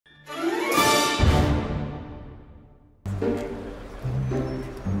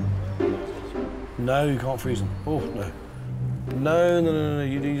No, you can't freeze them. Oh, no. No.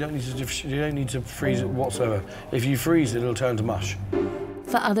 You don't need to freeze it whatsoever. If you freeze it, it'll turn to mush.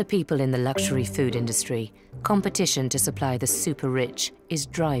 For other people in the luxury food industry, competition to supply the super rich is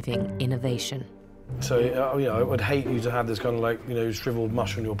driving innovation. So, you know, I would hate you to have this kind of like, you know, shriveled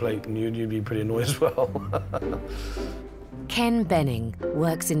mush on your plate, and you'd be pretty annoyed as well. Ken Benning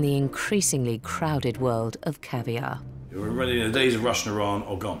works in the increasingly crowded world of caviar. We're ready. The days of Russian Iran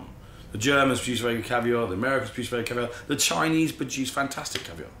are gone. The Germans produce very good caviar, the Americans produce very good caviar, the Chinese produce fantastic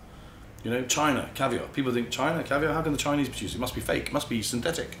caviar. You know, China, caviar. People think, China, caviar, how can the Chinese produce it? It must be fake, it must be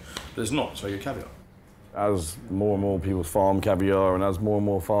synthetic. But it's not, it's very good caviar. As more and more people farm caviar and as more and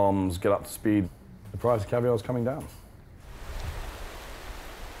more farms get up to speed, the price of caviar is coming down.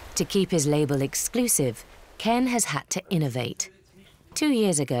 To keep his label exclusive, Ken has had to innovate. 2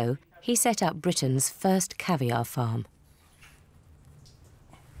 years ago, he set up Britain's first caviar farm.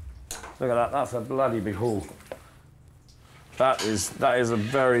 Look at that, that's a bloody big haul. That is a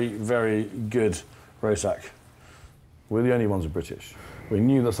very, very good rosac. We're the only ones who are British. We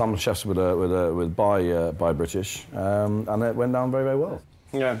knew that some chefs would buy British, and it went down very, very well.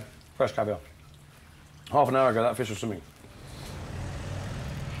 Yeah, fresh caviar. Half an hour ago, that fish was swimming.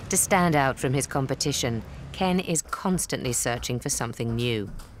 To stand out from his competition, Ken is constantly searching for something new.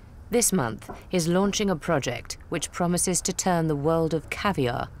 This month, he's launching a project which promises to turn the world of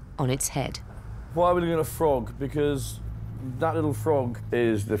caviar on its head. Why are we looking at a frog? Because that little frog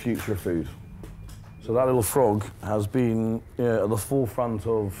is the future of food. So that little frog has been at the forefront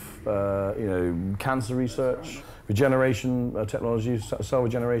of cancer research, regeneration technology, cell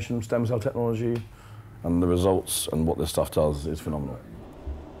regeneration, stem cell technology, and the results and what this stuff does is phenomenal.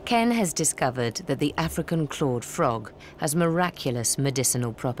 Ken has discovered that the African clawed frog has miraculous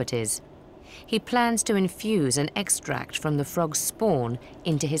medicinal properties. He plans to infuse an extract from the frog's spawn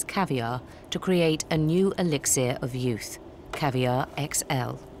into his caviar to create a new elixir of youth, Caviar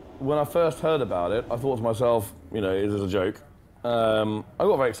XL. When I first heard about it, I thought to myself, you know, is this a joke? I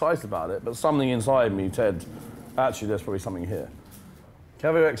got very excited about it, but something inside me said, actually, there's probably something here.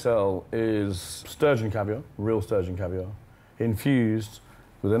 Caviar XL is sturgeon caviar, real sturgeon caviar, infused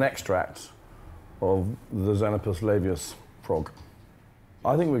with an extract of the Xenopus laevius frog.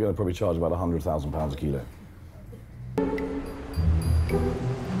 I think we're going to probably charge about £100,000 a kilo.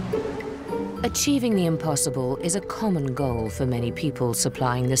 Achieving the impossible is a common goal for many people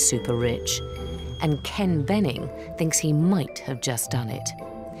supplying the super rich, and Ken Benning thinks he might have just done it.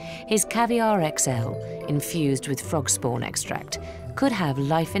 His Caviar XL, infused with Frogspawn extract, could have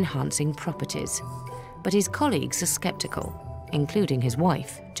life-enhancing properties, but his colleagues are sceptical, including his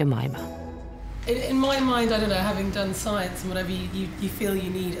wife, Jemima. In my mind, I don't know, having done science and whatever, you feel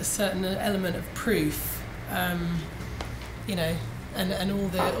you need a certain element of proof, you know, and all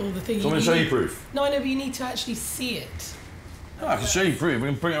the things. Do you want me to show you proof? No, I know, but you need to actually see it. Oh, I can show you proof. We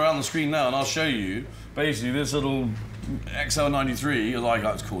can bring it around the screen now and I'll show you basically this little XL93, as I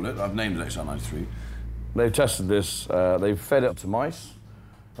like to call it. I've named it XL93. They've tested this, they've fed it to mice,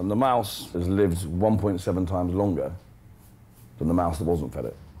 and the mouse has lived 1.7 times longer than the mouse that wasn't fed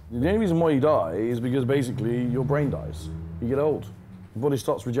it. The only reason why you die is because basically your brain dies. You get old, your body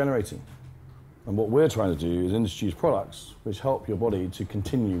starts regenerating. And what we're trying to do is introduce products which help your body to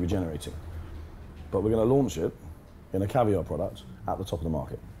continue regenerating. But we're going to launch it in a caviar product at the top of the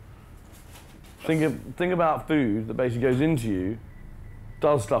market. Think about food that basically goes into you,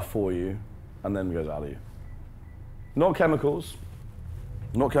 does stuff for you, and then goes out of you. Not chemicals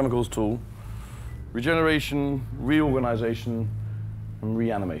at all. Regeneration, reorganization, and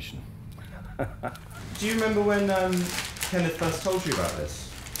reanimation. Do you remember when Kenneth first told you about this?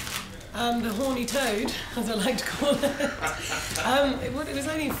 The horny toad, as I like to call it. It was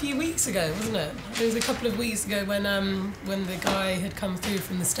only a few weeks ago, wasn't it? It was a couple of weeks ago when the guy had come through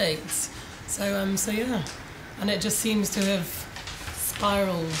from the States. So yeah, and it just seems to have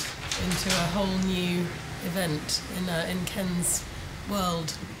spiraled into a whole new event in Ken's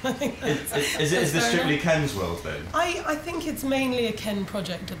world. I think is this strictly Ken's world then? I think it's mainly a Ken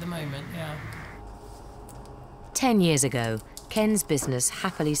project at the moment, yeah. 10 years ago, Ken's business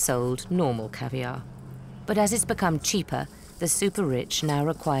happily sold normal caviar. But as it's become cheaper, the super rich now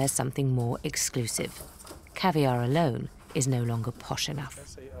require something more exclusive. Caviar alone is no longer posh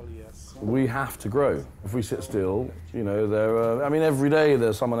enough. We have to grow. If we sit still, you know, I mean, every day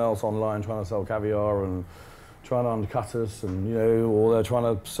there's someone else online trying to sell caviar and trying to undercut us, and you know, or they're trying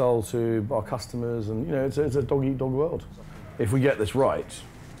to sell to our customers, and you know, it's a dog-eat-dog world. If we get this right,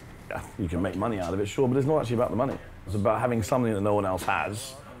 yeah, you can make money out of it, sure, but it's not actually about the money. It's about having something that no one else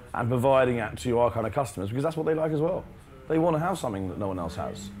has and providing that to our kind of customers, because that's what they like as well. They want to have something that no one else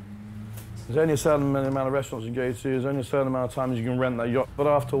has. There's only a certain amount of restaurants you can go to, there's only a certain amount of times you can rent that yacht. But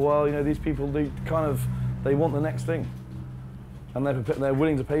after a while, you know, these people, they want the next thing. And they're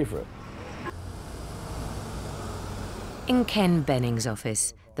willing to pay for it. In Ken Benning's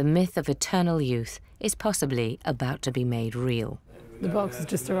office, the myth of eternal youth is possibly about to be made real. The box has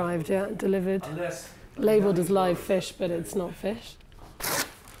just arrived, yeah, delivered. Labelled as live fish, but it's not fish.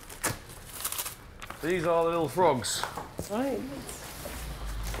 These are the little frogs. Right.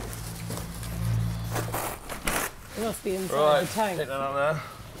 It must be inside Right, the tank. take that out there.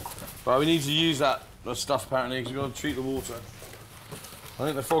 Right, we need to use that stuff apparently because we've got to treat the water. I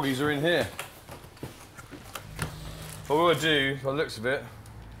think the froggies are in here. What we're going to do, by the looks of it,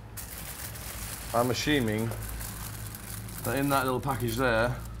 I'm assuming that in that little package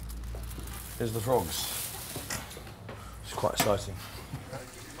there is the frogs. It's quite exciting.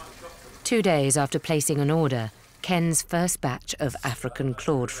 2 days after placing an order, Ken's first batch of African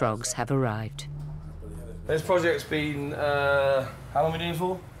clawed frogs have arrived. This project's been, how long have we doing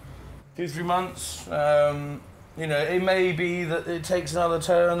for? 2-3 months. You know, it may be that it takes another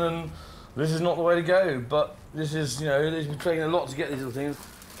turn and this is not the way to go, but this is, you know, it's been taking a lot to get these little things.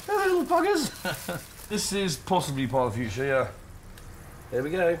 They're little buggers. This is possibly part of the future, yeah. Here we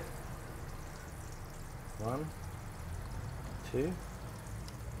go. 1, 2.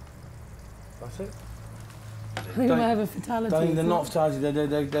 That's it. I think we might have a fatality. They're not fatality,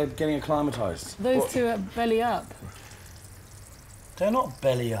 they're getting acclimatised. Those two are belly up. They're not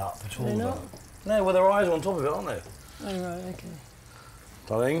belly up at all. They're not? No, well, their eyes are on top of it, aren't they? Oh, right, OK.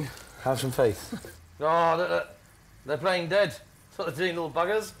 Darling, have some faith. Oh, look, they're playing dead. That's what they're doing, little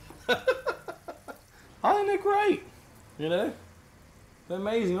buggers. I think they're great, you know? They're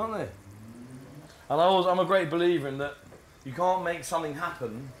amazing, aren't they? And I'm a great believer in that you can't make something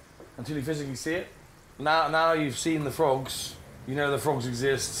happen until you physically see it. Now you've seen the frogs, you know the frogs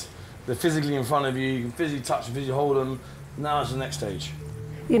exist, they're physically in front of you, you can physically touch them, physically hold them. Now it's the next stage.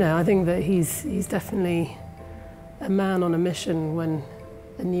 You know, I think that he's definitely a man on a mission when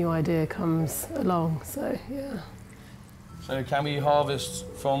a new idea comes along, so yeah. So can we harvest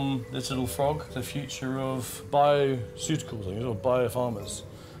from this little frog the future of bioceuticals, I guess, or bio-farmers,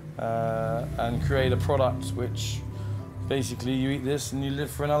 and create a product which basically you eat this and you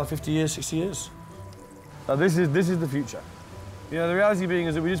live for another 50 years, 60 years? Now this is the future. You know, the reality being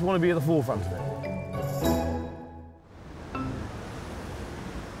is that we just want to be at the forefront of it.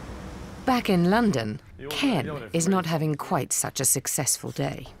 Back in London, Ken is not having quite such a successful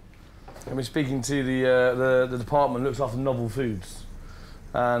day. I've been speaking to the department that looks after novel foods.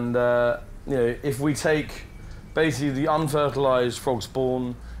 And, you know, if we take basically the unfertilised frog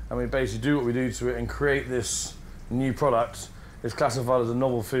spawn and we basically do what we do to it and create this new product, it's classified as a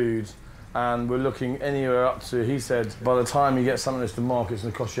novel food, and we're looking anywhere up to, he said, by the time you get something that's to market, it's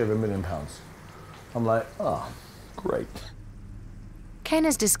going to cost you over £1 million. I'm like, ah, oh, great. Ken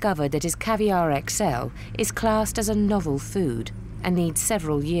has discovered that his Caviar XL is classed as a novel food and needs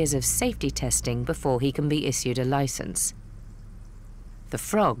several years of safety testing before he can be issued a licence. The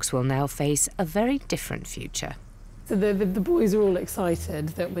frogs will now face a very different future. So the boys are all excited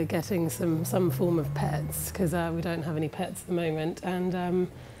that we're getting some form of pets, because we don't have any pets at the moment, and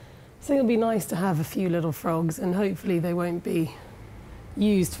I think it'll be nice to have a few little frogs, and hopefully they won't be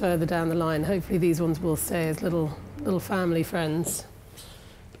used further down the line. Hopefully these ones will stay as little family friends.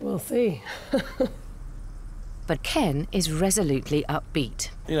 We'll see. But Ken is resolutely upbeat.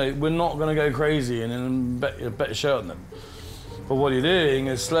 You know, we're not going to go crazy and bet your shirt on them. But what you're doing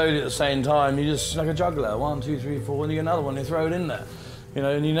is slowly at the same time, you just, like a juggler, 1, 2, 3, 4, and you get another one, you throw it in there. You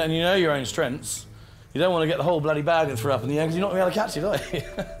know, and you know your own strengths. You don't want to get the whole bloody bag and throw up in the air because you're not going to be able to catch it, are you?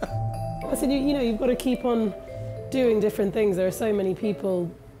 I said, you know, you've got to keep on doing different things. There are so many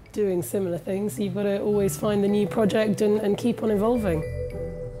people doing similar things. You've got to always find the new project and keep on evolving.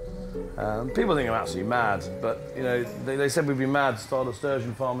 People think I'm absolutely mad, but, you know, they said we'd be mad to start a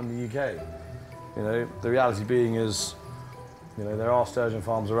sturgeon farm in the UK. You know, the reality being is, you know, there are sturgeon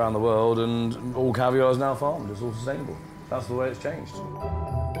farms around the world and all caviar is now farmed. It's all sustainable. That's the way it's changed.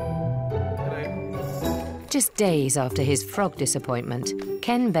 Just days after his frog disappointment,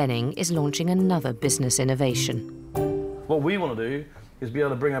 Ken Benning is launching another business innovation. What we want to do is be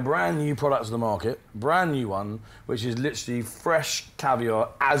able to bring a brand new product to the market, brand new one, which is literally fresh caviar,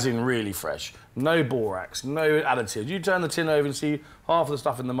 as in really fresh. No borax, no additives. You turn the tin over and see half of the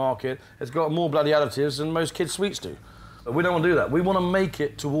stuff in the market, it's got more bloody additives than most kids' sweets do. But we don't want to do that. We want to make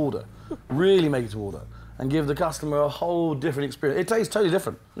it to order, really make it to order, and give the customer a whole different experience. It tastes totally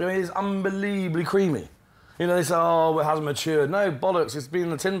different. I mean, it's unbelievably creamy. You know, they say, oh, it hasn't matured. No, bollocks, it's been in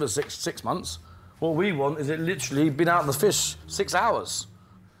the tin for six months. What we want is it literally been out of the fish 6 hours.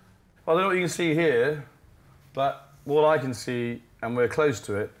 Well, I don't know what you can see here, but what I can see, and we're close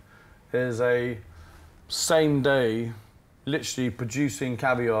to it, is a same day, literally producing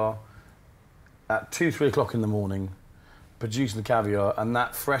caviar at 2, 3 o'clock in the morning, producing the caviar, and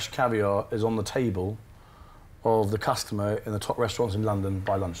that fresh caviar is on the table of the customer in the top restaurants in London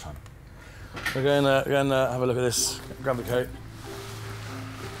by lunchtime. We're going to have a look at this. Grab the coat.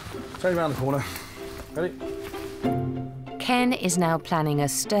 Turn around the corner. Ready? Ken is now planning a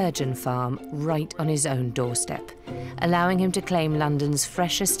sturgeon farm right on his own doorstep, allowing him to claim London's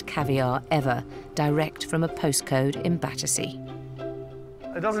freshest caviar ever, direct from a postcode in Battersea.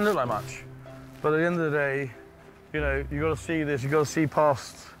 It doesn't look like much, but at the end of the day, you know, you've got to see this, you've got to see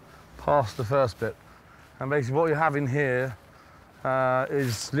past the first bit. And basically what you're having here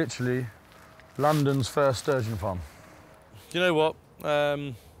is literally London's first sturgeon farm. You know what?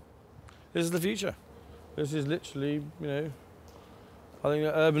 This is the future. This is literally, you know, I think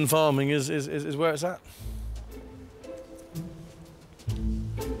that urban farming is where it's at.